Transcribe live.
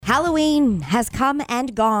Halloween has come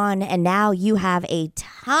and gone, and now you have a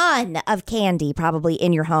ton of candy probably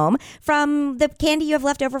in your home, from the candy you have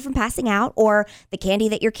left over from passing out, or the candy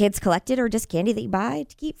that your kids collected, or just candy that you buy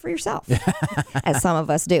to keep for yourself, as some of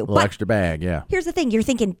us do. A little extra bag, yeah. Here's the thing. You're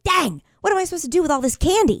thinking, dang, what am I supposed to do with all this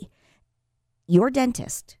candy? Your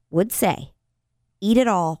dentist would say, eat it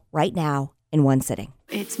all right now in one sitting.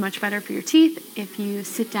 It's much better for your teeth if you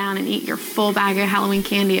sit down and eat your full bag of Halloween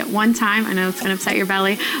candy at one time. I know it's going to upset your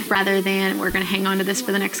belly, rather than we're going to hang on to this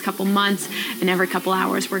for the next couple months, and every couple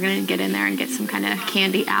hours we're going to get in there and get some kind of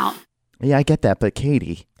candy out. Yeah, I get that, but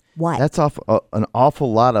Katie, What? that's an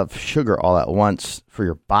awful lot of sugar all at once for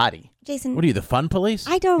your body. Jason, What are you, the fun police?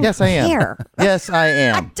 I don't Yes, I am. care. Yes, I I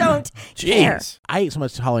am. don't care. I ate so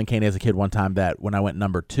much Halloween candy as a kid one time that when I went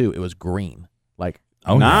number 2, it was green. Like,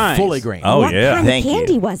 Nice. fully green. Oh, What yeah. kind Thank of you.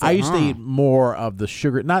 candy was it? I used to eat more of the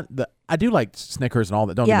sugar. I do like Snickers and all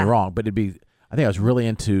that. Don't get Yeah. me wrong, but I think I was really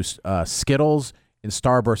into Skittles and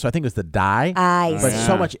Starburst. So I think it was the dye. I But see.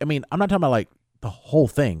 so much. I mean, I'm not talking about like the whole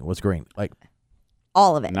thing was green. Like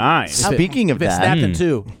All of it. Nice. if it- Speaking of if it that, snapped in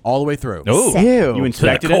two all the way through. Oh, Sick. you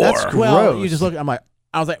inspected it? That's Well, gross. you just look. I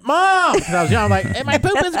was like, Mom, because I was young. I'm like, hey, my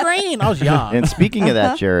poop is green. I was young. And speaking of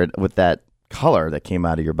that, Jared, with that color that came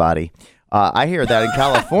out of your body, I hear that in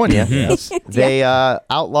California, they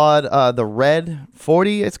outlawed the Red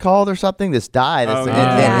 40, it's called, or something, this dye. That's,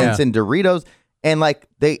 and it's in Doritos. And, like,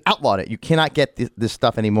 they outlawed it. You cannot get this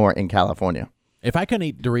stuff anymore in California. If I couldn't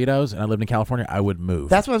eat Doritos and I lived in California, I would move.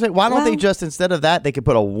 That's what I'm saying. Why don't they just, instead of that, they could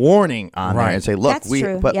put a warning on there Right. and say, look, That's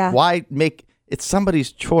true, but yeah. why make it's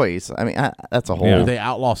somebody's choice? I mean, that's a whole. Do they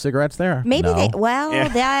outlaw cigarettes there? Maybe No. they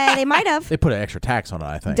might have. They put an extra tax on it,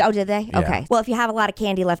 I think. Oh, did they? Yeah. Okay. Well, if you have a lot of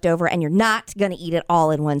candy left over and you're not going to eat it all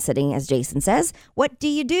in one sitting, as Jason says, what do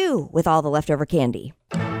you do with all the leftover candy?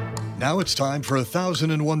 Now it's time for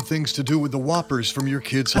 1,001 things to do with the Whoppers from your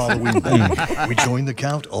kids' Halloween bag. We join the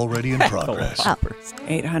count already in progress.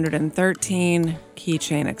 813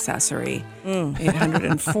 keychain accessory.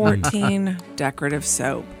 814 decorative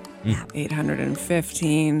soap.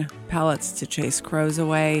 815 pellets to chase crows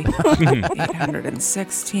away.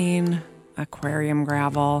 816 aquarium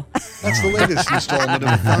gravel. That's the latest installment of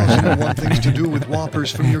 1,001 things to do with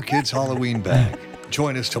Whoppers from your kids' Halloween bag.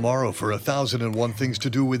 Join us tomorrow for 1,001 things to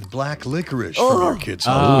do with black licorice from your kids'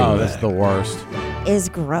 Halloween Oh, bag. that's the worst. Is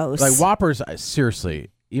gross. Like Whoppers, seriously,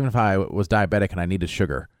 even if I was diabetic and I needed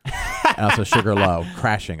sugar, and also sugar low,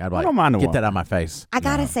 crashing, I'd be like, don't mind a get that Whopper. out of my face. I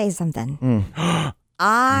got to say something.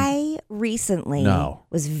 I recently No.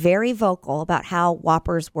 was very vocal about how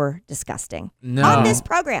Whoppers were disgusting No. on this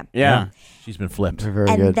program. Yeah. She's been flipped. They're very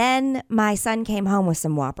And good. then my son came home with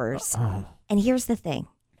some Whoppers. And here's the thing.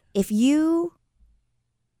 If you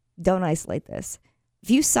don't isolate this, if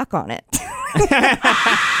you suck on it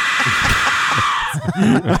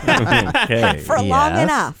Okay. for long Yes.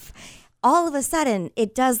 enough, all of a sudden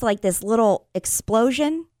it does like this little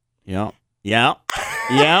explosion. Yeah. Yeah.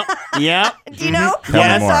 Yeah. Yeah. Do you know Tell what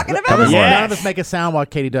me I'm more. talking Tell about? me more. None of us make a sound while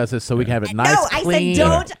Katie does this so we can have it nice, No, I clean. said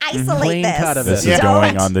don't isolate clean this. cut of This it. is Don't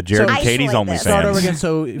going on the Jared and isolate Katie's this. Start over OnlyFans. again.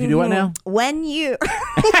 So if you do what now? When you,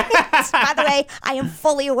 by the way, I am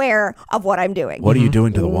fully aware of what I'm doing. What are you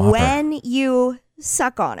doing to the Whopper? When you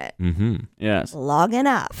suck on it Yes. long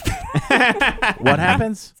enough, What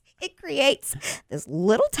happens? it creates this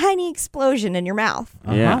little tiny explosion in your mouth,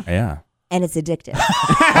 Yeah. Yeah. and it's addictive.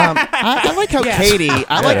 I like how Katie.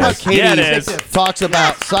 I like how is. Katie Yeah, it is. talks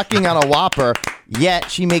about sucking on a Whopper,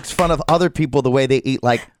 yet she makes fun of other people the way they eat,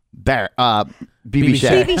 like BB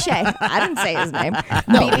Shea. BB Shea. I didn't say his name.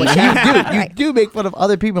 No, BB but Shea. you do. You Right. do make fun of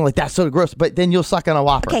other people, like that's so gross. But then you'll suck on a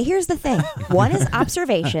Whopper. Okay, here's the thing. One is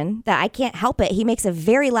observation that I can't help it. He makes a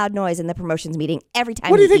very loud noise in the promotions meeting every time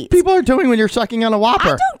What do he you think eats. people are doing when you're sucking on a I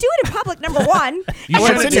Whopper? don't do it in public, number one. You Well,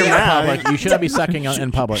 shouldn't it's do in it your in mouth. public. You should not be sucking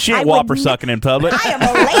in public. She I ain't would Whopper n- sucking in public. I am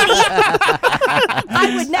a lady.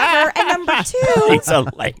 I would never. And number two, She's a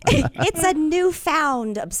lady. it's a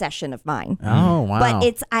newfound obsession of mine. Oh, wow. But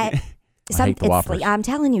it's hate the Whoppers. I'm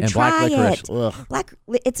telling you, And try black licorice. it. Ugh.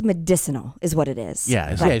 It's medicinal, is what it is.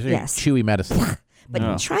 Yeah, it's, But, it's yes. chewy medicine.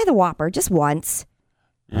 But try the Whopper just once.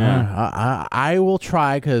 I will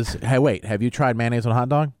try because, hey, wait, have you tried mayonnaise on a hot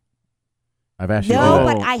dog? I've asked you. No, to do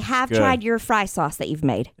but that. I have good. tried your fry sauce that you've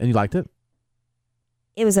made. And you liked it?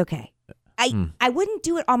 It was okay. I wouldn't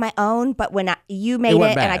do it on my own, but when you made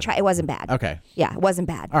wasn't it and I bad. tried, it wasn't bad. Okay. Yeah, it wasn't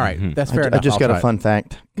bad. All right. That's fair I enough. just I'll got a try it. fun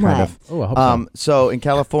fact, kind What? of. Oh, I hope So in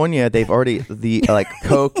California, they've already like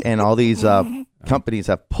Coke and all these companies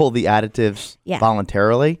have pulled the additives Yeah.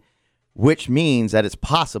 voluntarily, which means that it's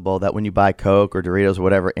possible that when you buy Coke or Doritos or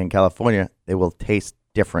whatever in California, they will taste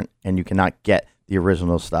different, and you cannot get the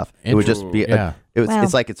original stuff. It would just be Yeah.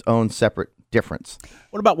 it's like its own separate difference.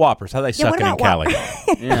 What about Whoppers? How are they Yeah, what sucking in about Cali?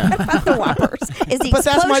 About the Whoppers. Is the But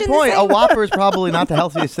that's my explosion the point. A same? Whopper is probably not the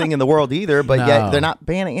healthiest thing in the world either, but No. yet they're not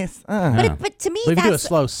banning it. But to me, But if you do a that's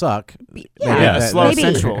slow suck, Yeah, slow maybe.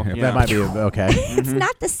 sensual. that might be okay. it's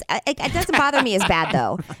not this. It doesn't bother me as bad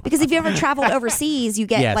though, because if you ever traveled overseas, you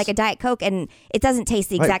get Yes. like a Diet Coke, and it doesn't taste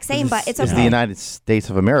the exact same, but it's It's okay. the United States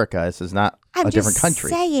of America. This is not I'm a just different country.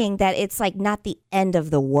 saying that it's like not the end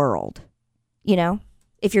of the world. You know,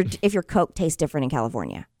 if your Coke tastes different in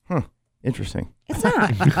California, Interesting. it's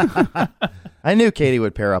not. I knew Katie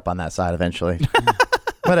would pair up on that side eventually.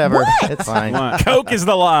 Whatever. It's fine. Coke is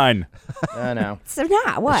the line. I know. So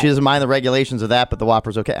not what. She doesn't mind the regulations of that, but the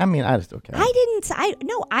Whopper's okay. I mean, I just okay.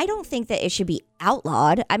 I don't think that it should be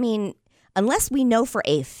outlawed. I mean, unless we know for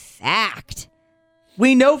a fact,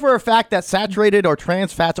 We know for a fact that saturated or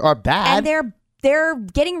trans fats are bad. and they're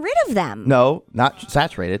getting rid of them. No, not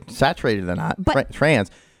saturated. Saturated they're not. But-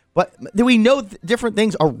 Trans. But we know different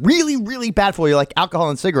things are really, really bad for you, like alcohol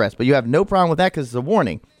and cigarettes. But you have no problem with that because it's a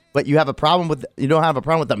warning. But you don't have a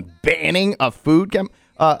problem with them banning a food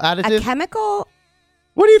additive. A chemical?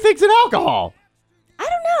 What do you think's in alcohol? I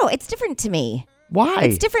don't know. It's different to me. Why?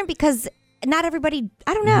 It's different because not everybody.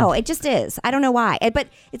 I don't know. It just is. I don't know why. But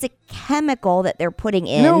it's a chemical that they're putting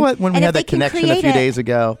in. You know what? When we and had if they that can connection a create few it- days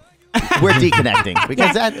ago, we're deconnecting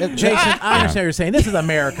because Jason, I understand what you're saying. This is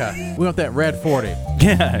America. We want that red 40.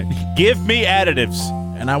 Yeah. Give me additives.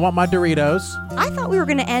 And I want my Doritos. I thought we were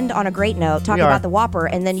going to end on a great note talking are. about the Whopper,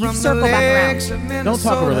 and then you circle back around. Don't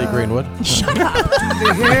talk over Lee Greenwood. Shut up.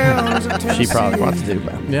 she probably wants to do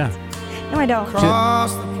that. Yeah. No, I don't.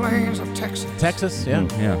 Across the plains of Texas, Texas, yeah.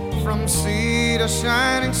 Yeah. from sea to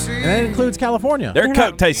shining sea. And that includes California. Their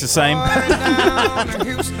Coke tastes the same. down to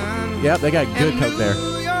Houston, Yep, they got good Coke there.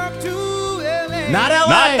 New York to LA. Not LA.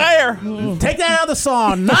 Not there. Take that out of the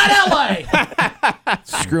song. Not LA.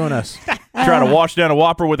 Screwing us. Try to wash down a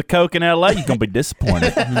Whopper with a Coke in L.A., you're going to be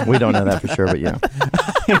disappointed. We don't know that for sure, but yeah.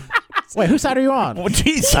 Wait, whose side are you on? Well,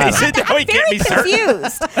 geez, Jason, now you can't Very be certain.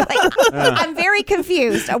 confused. I'm very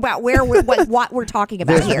confused about what we're talking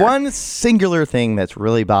about There's here. one singular thing that's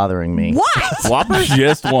really bothering me. What? Whopper's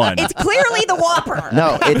just one. It's clearly the Whopper.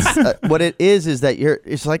 No, it's what it is that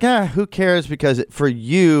it's like, who cares? Because for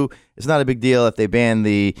you, it's not a big deal if they ban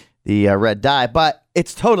the red dye, but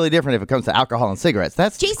it's totally different if it comes to alcohol and cigarettes.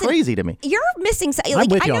 That's Jason, crazy to me. You're missing something. I'm Like,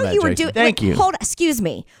 with I you know on that, you were Jason. doing. Thank you. Hold. Excuse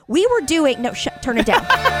me. We were doing. No. Turn it down.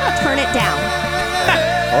 Turn it down.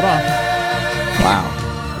 Hold on. Wow.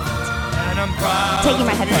 And I'm proud Taking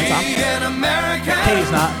my headphones to off. be an American. Katie's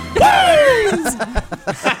not.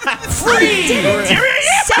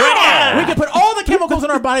 Shut up. We can put all the chemicals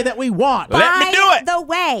in our body that we want. Let me By do it. the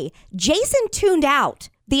way, Jason tuned out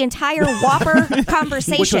the entire Whopper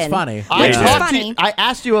conversation. Which was funny. I Which was talked to funny. you, I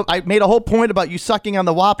asked you. I made a whole point about you sucking on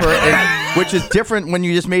the Whopper, which is different when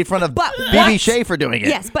you just made fun of But BB what- Shea for doing it.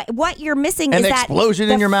 Yes, but what you're missing An is that explosion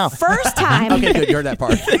the in your mouth. First time. Okay, good. You heard that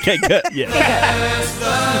part. Okay, good. Yeah.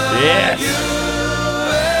 Yes.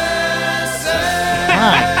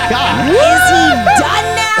 My God. Is he done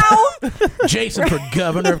now? Jason for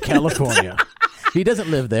governor of California. He doesn't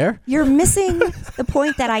live there. You're missing the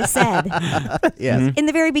point that I said Yes. in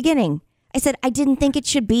the very beginning. I said I didn't think it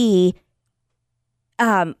should be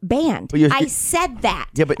banned. Well, I said that.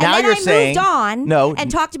 Yeah, but and now then you're I saying- moved on No. and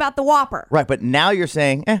talked about the Whopper. Right, but now you're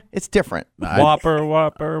saying, it's different.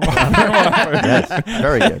 Whopper. Yes,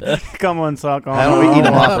 very good. Come on, suck on. I don't eat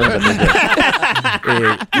Whoppers.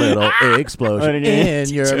 Big little explosion in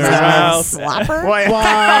your Your mouth. mouth. Slopper?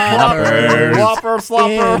 Whoppers. Whopper,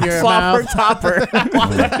 slopper, In your slopper, mouth. topper.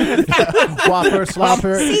 Whopper,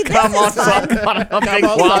 slopper. See, Come this on, is fun. suck on a Come big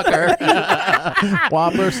on, Whopper. sucker.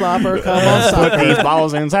 Whopper, slopper, come on, Put these sucker.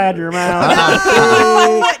 balls inside your mouth.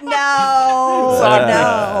 No.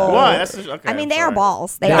 What? That's just, okay, I mean, I'm they are sorry.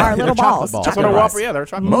 balls. They They're are little chocolate balls. balls. That's what a Chocolate Whopper, yeah, they're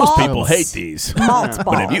chocolate. Most people hate these. Malt balls.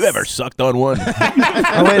 But have you ever sucked on one?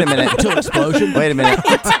 Oh, wait a minute. Until explosion. Wait a minute.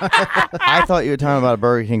 I thought you were talking about a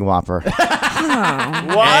Burger King Whopper.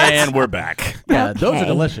 And we're back. Yeah, those are Okay.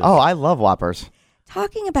 delicious. Oh, I love Whoppers.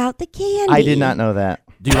 Talking about the candy. I did not know that.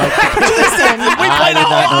 Do you like Jason, We played a did not know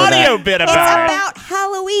whole that. audio bit it's about it. about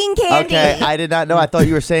Halloween candy. Okay, I did not know. I thought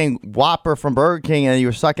you were saying Whopper from Burger King and you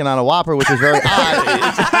were sucking on a Whopper, which is very odd.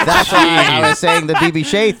 That's why I was saying the BB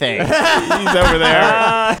Shea thing. He's over there.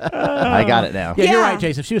 I got it now. Yeah, you're Yeah. right,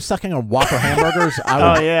 Jason. If she was sucking on Whopper hamburgers, I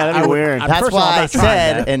would. Oh, yeah, that'd be weird. That's first of all, why I'm I not trying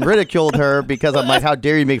said that. and ridiculed her because I'm like, how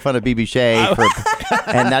dare you make fun of BB Shea?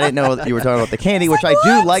 And I didn't know that you were talking about the candy, which I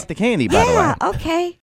do like the candy, by the way. Yeah, okay.